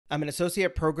I'm an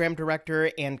associate program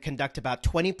director and conduct about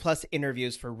 20 plus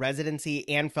interviews for residency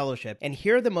and fellowship. And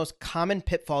here are the most common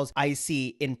pitfalls I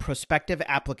see in prospective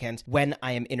applicants when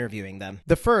I am interviewing them.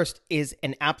 The first is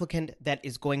an applicant that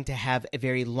is going to have a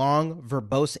very long,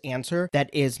 verbose answer that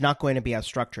is not going to be as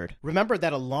structured. Remember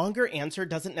that a longer answer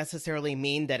doesn't necessarily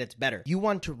mean that it's better. You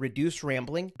want to reduce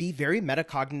rambling, be very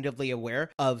metacognitively aware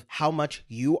of how much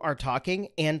you are talking,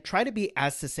 and try to be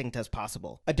as succinct as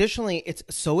possible. Additionally, it's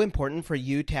so important for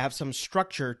you to have some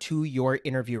structure to your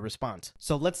interview response.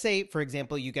 So let's say, for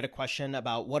example, you get a question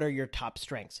about what are your top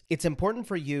strengths. It's important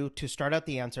for you to start out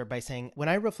the answer by saying, when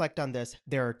I reflect on this,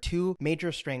 there are two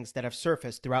major strengths that have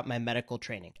surfaced throughout my medical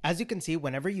training. As you can see,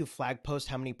 whenever you flag post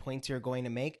how many points you're going to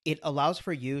make, it allows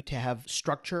for you to have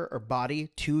structure or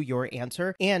body to your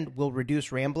answer and will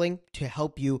reduce rambling to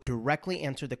help you directly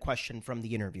answer the question from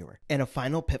the interviewer. And a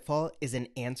final pitfall is an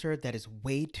answer that is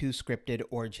way too scripted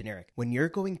or generic. When you're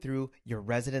going through your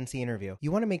residency interview,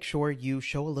 you want to make sure you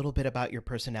show a little bit about your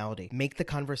personality. Make the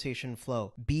conversation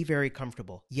flow. Be very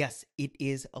comfortable. Yes, it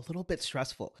is a little bit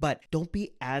stressful, but don't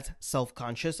be as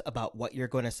self-conscious about what you're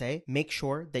going to say. Make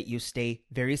sure that you stay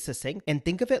very succinct and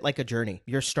think of it like a journey.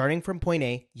 You're starting from point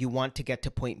A, you want to get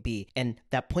to point B, and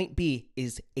that point B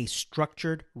is a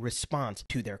structured response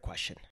to their question.